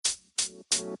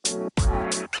Hey,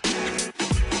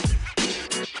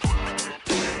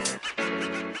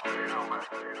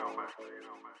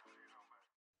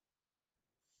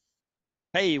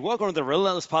 welcome to the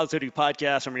Relentless Positivity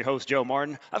Podcast. I'm your host, Joe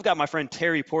Martin. I've got my friend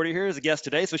Terry Porter here as a guest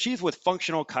today. So she's with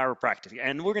Functional Chiropractic,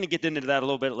 and we're going to get into that a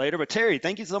little bit later. But Terry,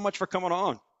 thank you so much for coming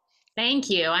on. Thank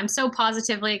you. I'm so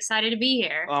positively excited to be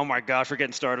here. Oh my gosh, we're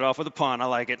getting started off with a pun. I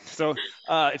like it. So,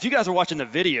 if you guys are watching the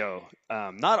video,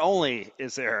 not only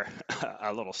is there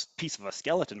a little piece of a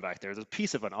skeleton back there, there's a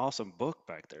piece of an awesome book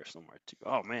back there somewhere too.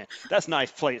 Oh man, that's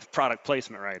nice product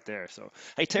placement right there. So,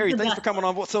 hey It's Terry, the thanks for best coming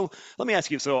one. on. So, let me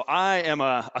ask you. So, I am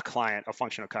a client of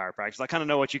Functional Chiropractic. So I kind of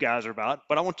know what you guys are about,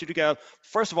 but I want you to go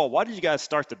first of all. Why did you guys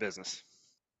start the business?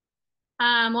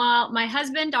 Well, my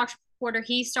husband, Dr. Porter,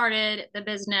 he started the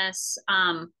business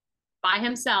by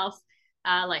himself,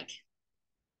 like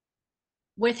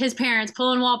with his parents,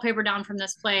 pulling wallpaper down from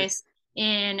this place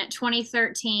in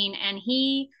 2013. And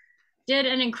he did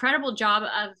an incredible job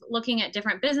of looking at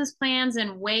different business plans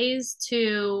and ways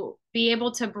to be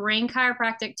able to bring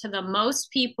chiropractic to the most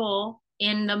people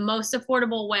in the most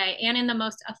affordable way and in the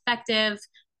most effective,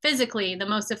 physically, the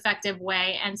most effective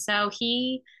way. And so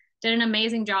he did an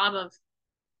amazing job of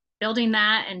building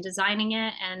that and designing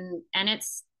it, and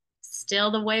it's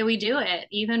still the way we do it,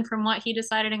 even from what he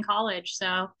decided in college.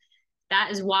 So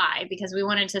that is why, because we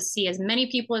wanted to see as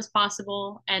many people as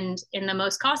possible and in the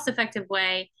most cost effective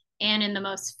way and in the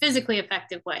most physically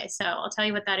effective way. So I'll tell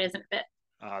you what that is in a bit.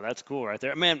 That's cool right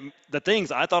there. Man, the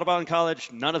things I thought about in college,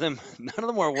 none of them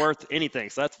were worth anything.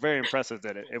 So that's very impressive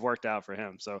that it worked out for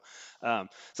him. So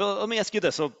let me ask you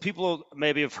this. So people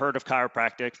maybe have heard of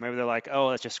chiropractic. Maybe they're like,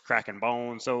 oh, that's just cracking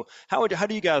bones. So how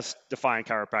do you guys define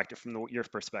chiropractic from your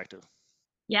perspective?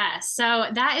 Yeah, so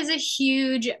that is a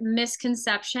huge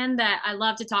misconception that I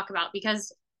love to talk about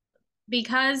because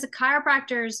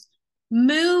chiropractors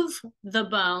move the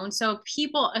bone. So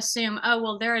people assume, oh,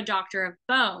 well, they're a doctor of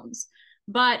bones.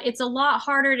 But it's a lot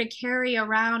harder to carry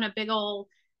around a big old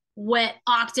wet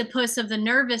octopus of the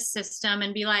nervous system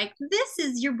and be like, this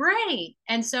is your brain.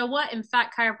 And so, what in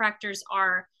fact chiropractors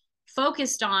are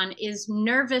focused on is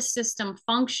nervous system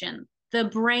function, the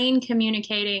brain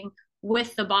communicating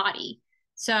with the body.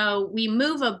 So, we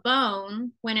move a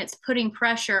bone when it's putting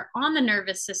pressure on the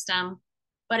nervous system,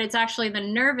 but it's actually the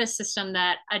nervous system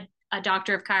that a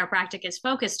doctor of chiropractic is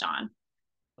focused on.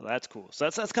 Well, that's cool. So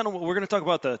that's kind of what we're going to talk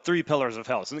about, the three pillars of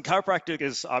health. And chiropractic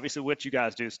is obviously what you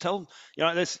guys do. So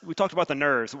this, we talked about the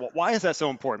nerves. Why is that so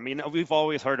important? I mean, we've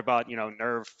always heard about,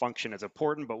 nerve function is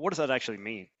important, but what does that actually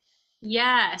mean?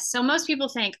 Yeah. So most people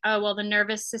think, oh, well, the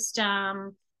nervous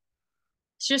system,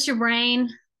 it's just your brain,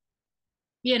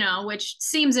 which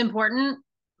seems important.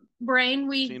 Brain,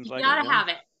 we Seems you like it, gotta yeah. have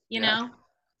it, you Yeah. know.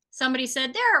 Somebody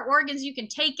said there are organs you can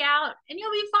take out and you'll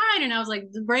be fine. And I was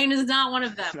like, the brain is not one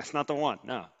of them. That's not the one.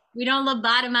 No. We don't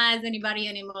lobotomize anybody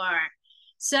anymore.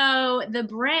 So the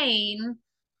brain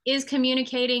is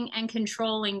communicating and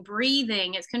controlling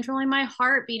breathing. It's controlling my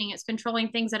heart beating. It's controlling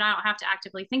things that I don't have to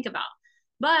actively think about.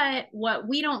 But what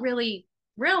we don't really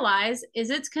realize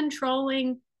is it's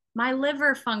controlling my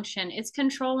liver function. It's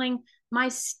controlling my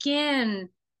skin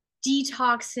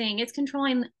detoxing. It's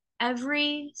controlling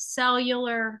every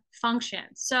cellular function.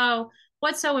 So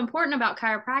what's so important about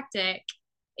chiropractic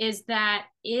is that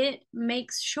it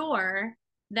makes sure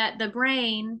that the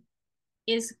brain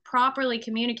is properly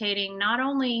communicating not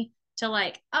only to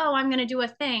like, oh, I'm going to do a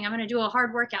thing, I'm going to do a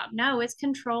hard workout. No, it's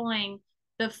controlling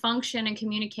the function and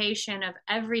communication of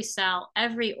every cell,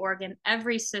 every organ,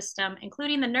 every system,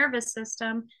 including the nervous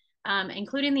system,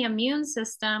 including the immune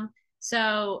system.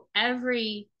 So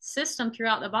every system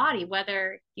throughout the body,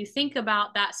 whether you think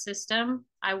about that system,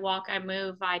 I walk, I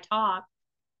move, I talk,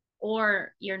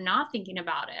 or you're not thinking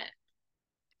about it.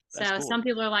 That's So cool. some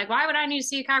people are like, why would I need to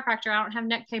see a chiropractor? I don't have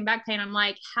neck pain, back pain. I'm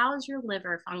like, how's your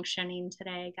liver functioning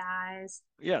today, guys?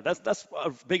 Yeah, that's a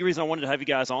big reason I wanted to have you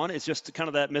guys on. It's just kind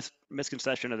of that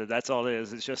misconception of that. That's all it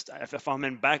is. It's just if I'm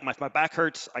in back, my back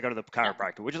hurts, I go to the Yep.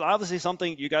 chiropractor, which is obviously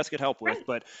something you guys could help with. Right.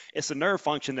 But it's a nerve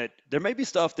function that there may be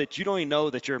stuff that you don't even know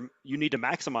that you need to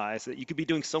maximize, that you could be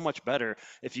doing so much better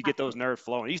if you get those Absolutely. nerves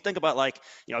flowing. You think about, like,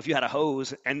 if you had a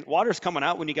hose and water's coming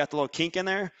out when you got the little kink in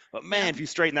there, but man, Yep. if you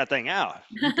straighten that thing out,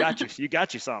 you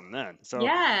got you something then.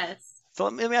 Yes. So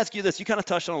let me ask you this. You kind of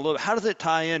touched on a little bit. How does it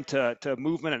tie into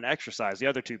movement and exercise, the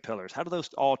other two pillars? How do those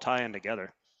all tie in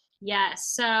together? Yes.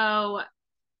 So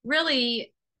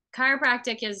really,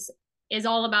 chiropractic is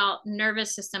all about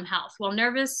nervous system health. Well,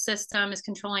 nervous system is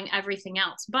controlling everything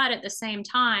else, but at the same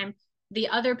time, the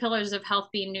other pillars of health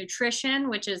being nutrition,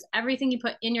 which is everything you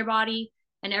put in your body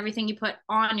and everything you put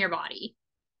on your body.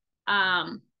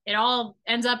 it all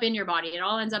ends up in your body. It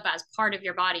all ends up as part of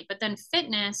your body. But then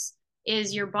fitness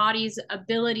is your body's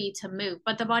ability to move,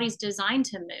 but the body's designed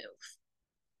to move.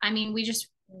 I mean, we just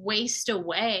waste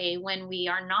away when we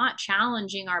are not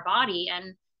challenging our body.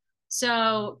 And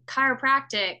so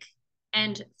chiropractic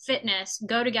and fitness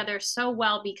go together so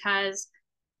well because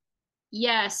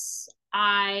yes,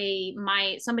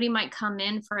 somebody might come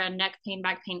in for a neck pain,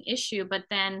 back pain issue, but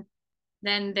then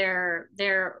their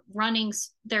running,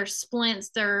 their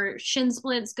splints, their shin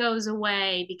splints goes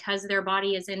away because their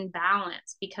body is in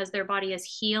balance, because their body is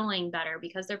healing better,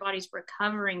 because their body's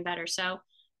recovering better. So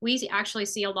we actually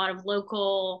see a lot of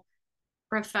local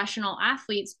professional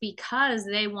athletes because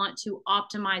they want to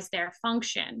optimize their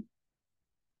function.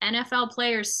 NFL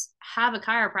players have a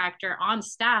chiropractor on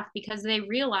staff because they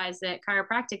realize that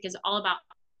chiropractic is all about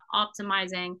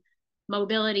optimizing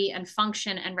mobility and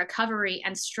function and recovery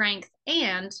and strength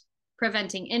and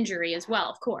preventing injury as well,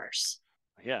 of course.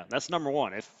 Yeah, that's number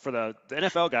one. If for the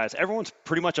NFL guys, everyone's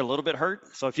pretty much a little bit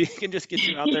hurt. So if you can just get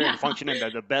you out there Yeah. and functioning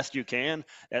the best you can,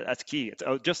 that's key. It's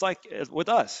just like with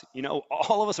us,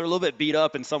 all of us are a little bit beat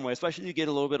up in some way, especially as you get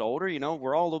a little bit older.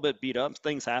 We're all a little bit beat up.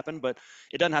 Things happen, but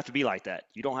it doesn't have to be like that.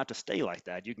 You don't have to stay like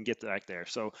that. You can get back there.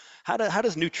 So how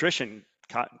does nutrition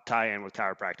tie in with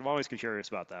chiropractic? I'm always curious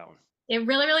about that one. It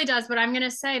really, really does. But I'm going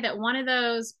to say that one of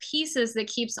those pieces that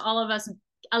keeps all of us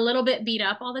a little bit beat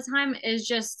up all the time is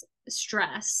just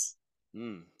stress.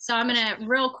 So I'm going to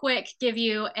real quick give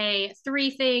you three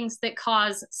things that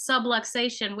cause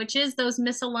subluxation, which is those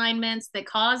misalignments that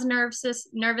cause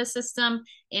nervous system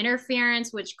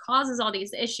interference, which causes all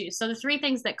these issues. So the three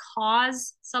things that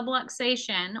cause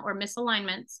subluxation or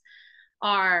misalignments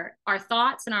are our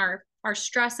thoughts and our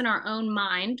stress in our own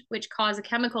mind, which cause a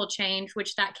chemical change,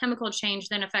 which that chemical change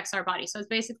then affects our body. So it's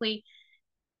basically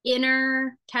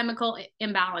inner chemical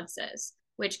imbalances,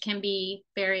 which can be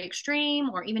very extreme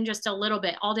or even just a little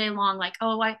bit all day long. Like,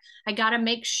 oh, I got to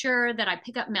make sure that I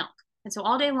pick up milk. And so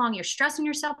all day long, you're stressing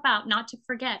yourself out not to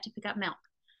forget to pick up milk.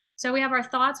 So we have our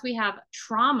thoughts, we have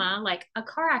trauma, like a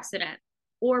car accident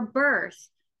or birth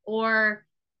or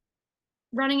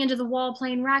running into the wall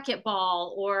playing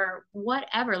racquetball or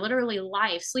whatever, literally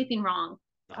life, sleeping wrong.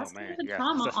 That's kind of a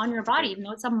trauma on your body, even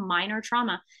though it's a minor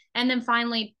trauma. And then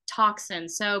finally,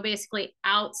 toxins. So basically,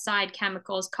 outside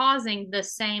chemicals causing the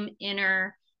same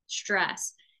inner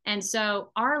stress. And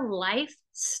so our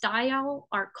lifestyle,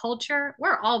 our culture,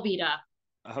 we're all beat up.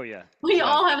 Oh yeah. We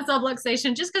all have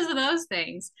subluxation just because of those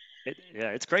things.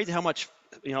 It's crazy how much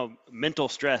mental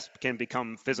stress can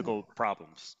become physical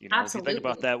problems. If you think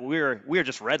about that, we're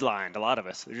just redlined. A lot of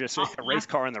us, there's just a race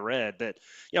car in the red. That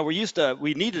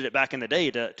we needed it back in the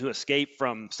day to escape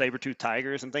from saber-toothed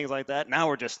tigers and things like that. Now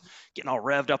we're just getting all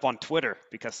revved up on Twitter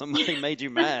because somebody made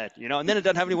you mad, and then it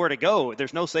doesn't have anywhere to go.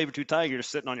 There's no saber-toothed tiger. You're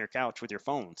just sitting on your couch with your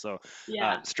phone. So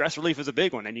stress relief is a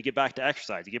big one. And you get back to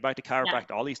exercise, you get back to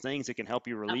chiropractic, all these things that can help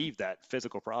you relieve that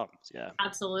physical problems. Yeah,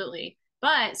 absolutely.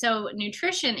 But so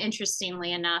nutrition,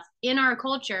 interestingly enough, in our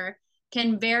culture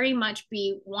can very much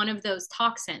be one of those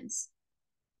toxins.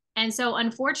 And so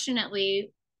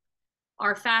unfortunately,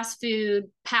 our fast food,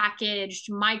 packaged,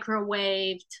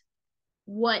 microwaved,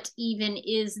 what even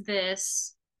is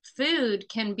this food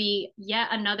can be yet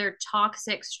another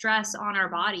toxic stress on our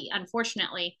body,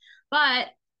 unfortunately. But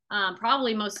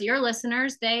probably most of your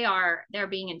listeners, they're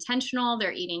being intentional,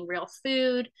 they're eating real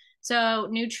food. So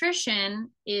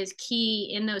nutrition is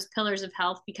key in those pillars of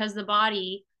health because the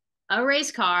body, a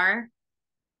race car,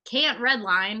 can't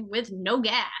redline with no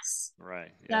gas.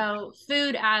 Right. Yeah. So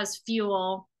food as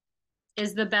fuel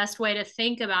is the best way to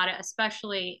think about it,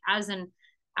 especially as an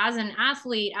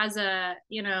athlete, as a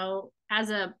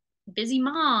busy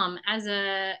mom, as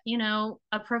a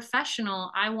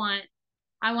professional. I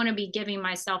want to be giving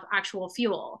myself actual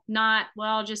fuel, not,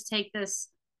 well, I'll just take this,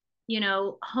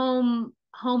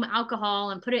 home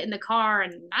alcohol and put it in the car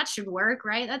and that should work,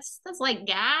 right? That's like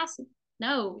gas.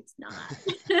 No, it's not.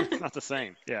 It's not the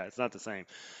same. Yeah, it's not the same.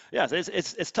 Yeah,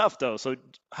 it's tough though. So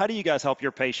how do you guys help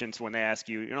your patients when they ask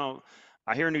you,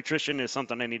 I hear nutrition is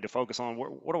something they need to focus on.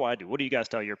 What do I do? What do you guys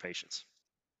tell your patients?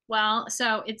 Well,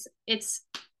 so it's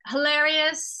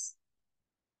hilarious,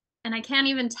 and I can't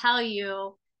even tell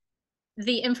you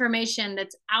the information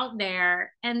that's out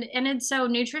there. And it's so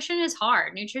nutrition is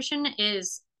hard. Nutrition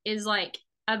is like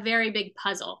a very big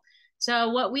puzzle. So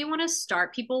what we want to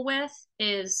start people with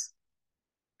is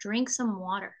drink some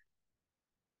water.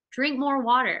 Drink more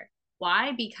water.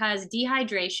 Why? Because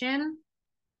dehydration,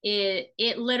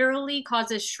 it literally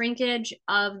causes shrinkage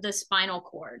of the spinal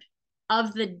cord,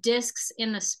 of the discs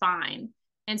in the spine.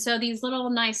 And so these little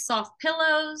nice soft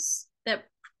pillows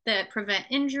that prevent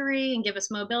injury and give us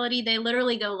mobility, they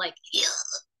literally go like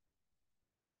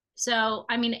So,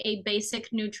 I mean, a basic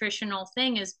nutritional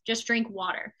thing is just drink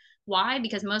water. Why?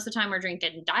 Because most of the time we're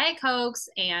drinking Diet Cokes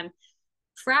and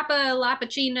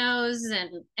frappuccinos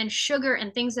and sugar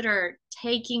and things that are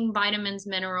taking vitamins,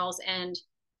 minerals, and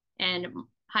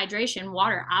hydration,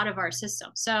 water out of our system.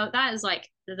 So that is like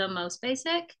the most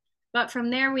basic. But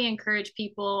from there, we encourage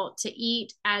people to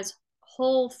eat as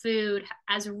whole food,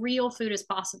 as real food as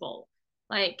possible.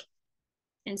 Like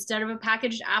instead of a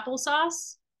packaged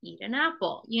applesauce, eat an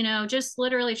apple, just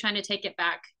literally trying to take it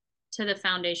back to the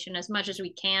foundation as much as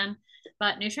we can.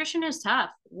 But nutrition is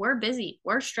tough. We're busy,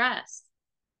 we're stressed.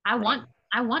 I Right. want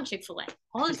I want Chick-fil-A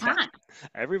all the time.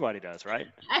 Everybody does, right?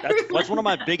 That's one of Everyone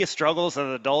my does. biggest struggles as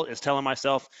an adult is telling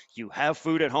myself, you have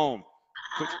food at home.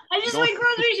 Quit I just go. went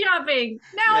grocery shopping.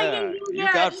 Now I can Yeah, go you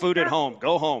get got food at home.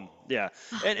 Go home. Yeah,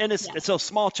 and yeah. it's those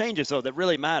small changes though that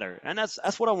really matter, and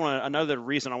that's what I want. Another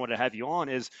reason I wanted to have you on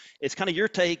is it's kind of you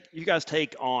guys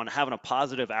take on having a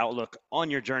positive outlook on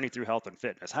your journey through health and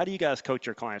fitness. How do you guys coach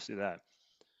your clients through that?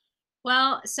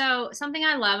 Well, so something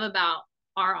I love about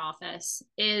our office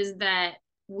is that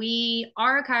we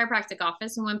are a chiropractic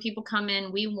office, and when people come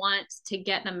in, we want to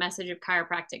get the message of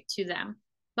chiropractic to them.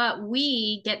 But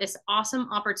we get this awesome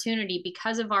opportunity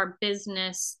because of our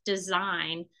business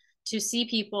design to see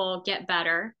people get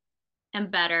better and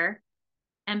better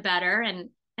and better and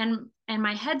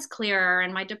my head's clearer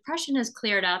and my depression has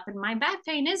cleared up and my back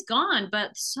pain is gone,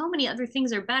 but so many other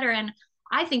things are better, and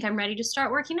I think I'm ready to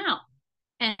start working out,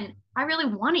 and I really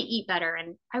want to eat better,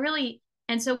 and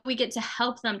so we get to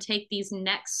help them take these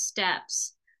next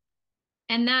steps.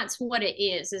 And that's what it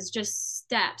is just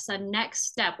steps, a next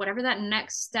step, whatever that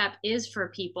next step is for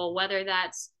people, whether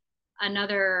that's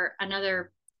another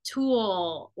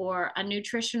tool or a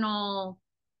nutritional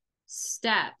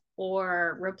step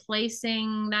or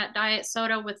replacing that diet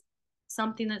soda with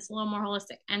something that's a little more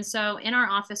holistic. And so in our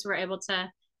office, we're able to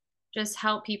just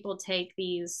help people take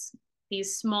these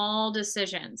small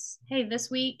decisions. Hey,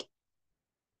 this week,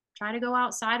 try to go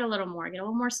outside a little more, get a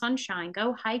little more sunshine,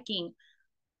 go hiking.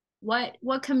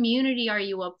 What community are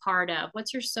you a part of?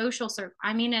 What's your social circle?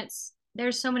 I mean,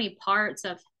 there's so many parts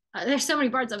of there's so many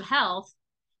parts of health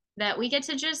that we get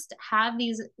to just have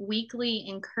these weekly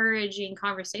encouraging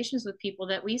conversations with people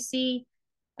that we see,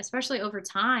 especially over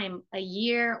time, a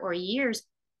year or years,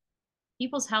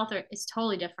 people's is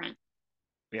totally different.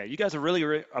 Yeah, you guys are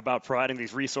really about providing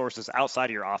these resources outside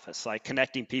of your office, like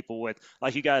connecting people with,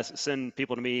 like you guys send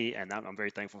people to me, and I'm very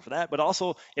thankful for that. But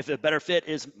also, if the better fit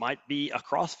is might be a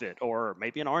CrossFit or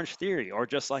maybe an Orange Theory or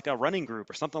just like a running group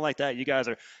or something like that, you guys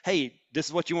are, hey, this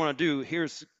is what you want to do. Here,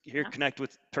 Yeah. connect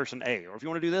with person A, or if you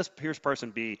want to do this, here's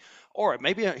person B, or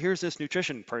maybe here's this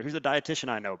nutrition person, here's a dietitian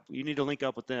I know. You need to link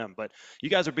up with them. But you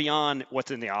guys are beyond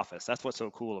what's in the office. That's what's so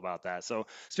cool about that. So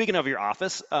speaking of your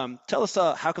office, tell us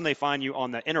how can they find you on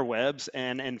the interwebs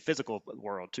and physical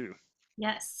world too?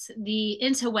 Yes, the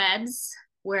interwebs.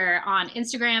 We're on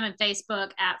Instagram and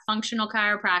Facebook at Functional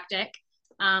Chiropractic.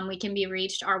 We can be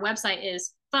reached. Our website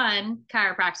is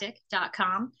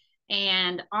funchiropractic.com.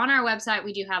 And on our website,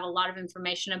 we do have a lot of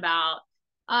information about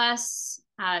us,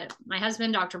 my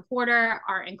husband, Dr. Porter,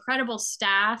 our incredible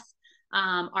staff,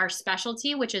 our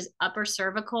specialty, which is upper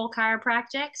cervical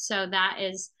chiropractic. So that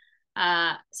is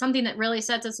something that really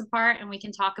sets us apart and we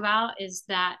can talk about is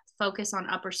that focus on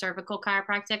upper cervical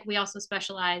chiropractic. We also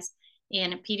specialize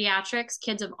in pediatrics,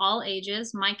 kids of all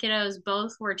ages. My kiddos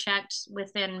both were checked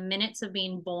within minutes of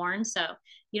being born, so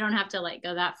you don't have to like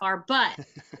go that far. But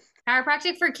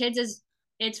chiropractic for kids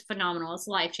it's phenomenal. It's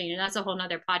life changing. That's a whole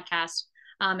nother podcast,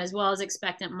 as well as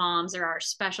expectant moms are our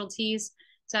specialties.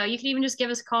 So you can even just give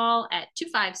us a call at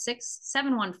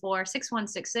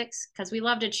 256-714-6166 because we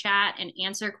love to chat and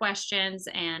answer questions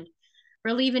and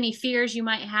relieve any fears you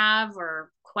might have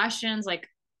or questions like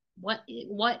what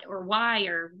or why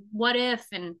or what if,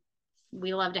 and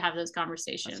we love to have those That's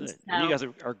conversations. it. And you So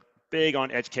guys are big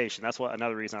on education. That's what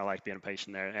another reason I like being a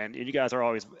patient there. And you guys are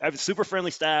always have super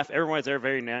friendly staff. Everyone's there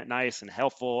very nice and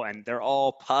helpful, and they're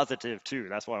all positive too.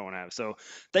 That's what I want to have. So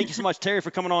thank you so much, Terry,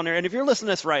 for coming on there. And if you're listening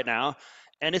to this right now,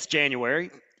 and it's January,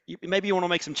 maybe you want to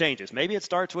make some changes. Maybe it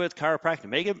starts with chiropractic.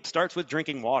 Maybe it starts with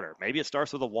drinking water. Maybe it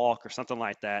starts with a walk or something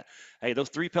like that. Hey, those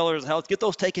 3 pillars of health, get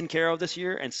those taken care of this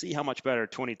year and see how much better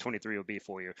 2023 will be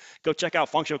for you. Go check out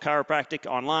Functional Chiropractic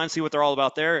online, see what they're all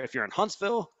about there. If you're in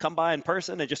Huntsville, come by in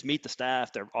person and just meet the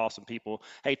staff. They're awesome people.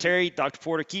 Hey, Terry, Dr.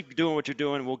 Porter, keep doing what you're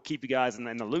doing. We'll keep you guys in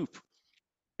the loop.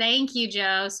 thank you,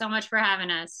 Joe, so much for having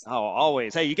us. Oh,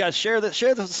 always. Hey, you guys share this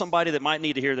with somebody that might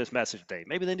need to hear this message today.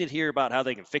 Maybe they need to hear about how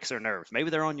they can fix their nerves. Maybe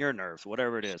they're on your nerves,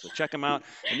 whatever it is. So check them out.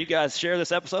 And you guys share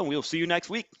this episode, and we'll see you next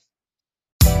week.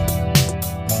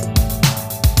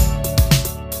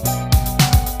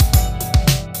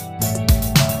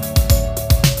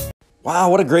 Wow,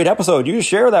 what a great episode. You just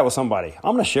share that with somebody.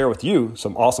 I'm going to share with you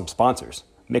some awesome sponsors.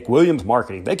 McWilliams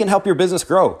Marketing. They can help your business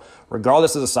grow.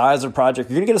 Regardless of the size of the project,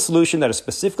 you're going to get a solution that is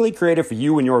specifically created for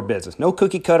you and your business. No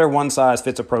cookie cutter, one size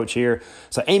fits approach here.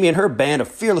 So Amy and her band of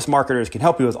fearless marketers can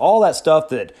help you with all that stuff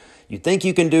that you think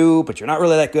you can do, but you're not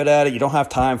really that good at it. You don't have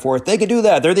time for it. They can do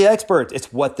that. They're the experts.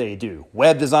 It's what they do.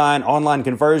 Web design, online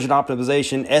conversion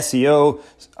optimization, SEO,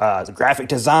 graphic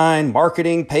design,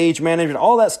 marketing, page management,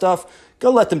 all that stuff. Go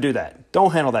let them do that.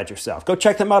 Don't handle that yourself. Go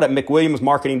check them out at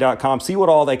McWilliamsMarketing.com. See what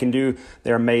all they can do.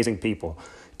 They're amazing people.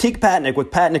 Teak Patnick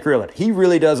with Patnick Realty. He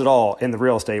really does it all in the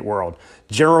real estate world.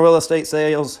 General real estate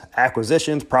sales,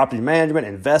 acquisitions, property management,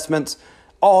 investments,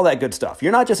 all that good stuff.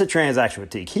 You're not just a transaction with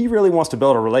Teak. He really wants to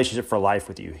build a relationship for life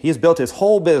with you. He has built his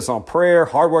whole business on prayer,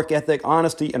 hard work ethic,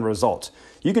 honesty, and results.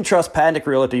 You can trust Patnick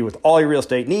Realty with all your real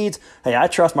estate needs. Hey, I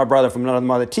trust my brother from another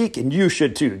mother, Teak, and you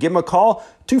should too. Give him a call,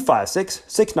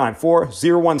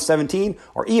 256-694-0117,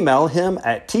 or email him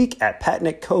at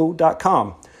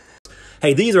teak@patnickco.com.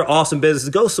 Hey, these are awesome businesses.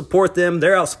 Go support them.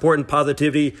 They're out supporting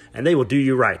positivity, and they will do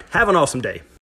you right. Have an awesome day.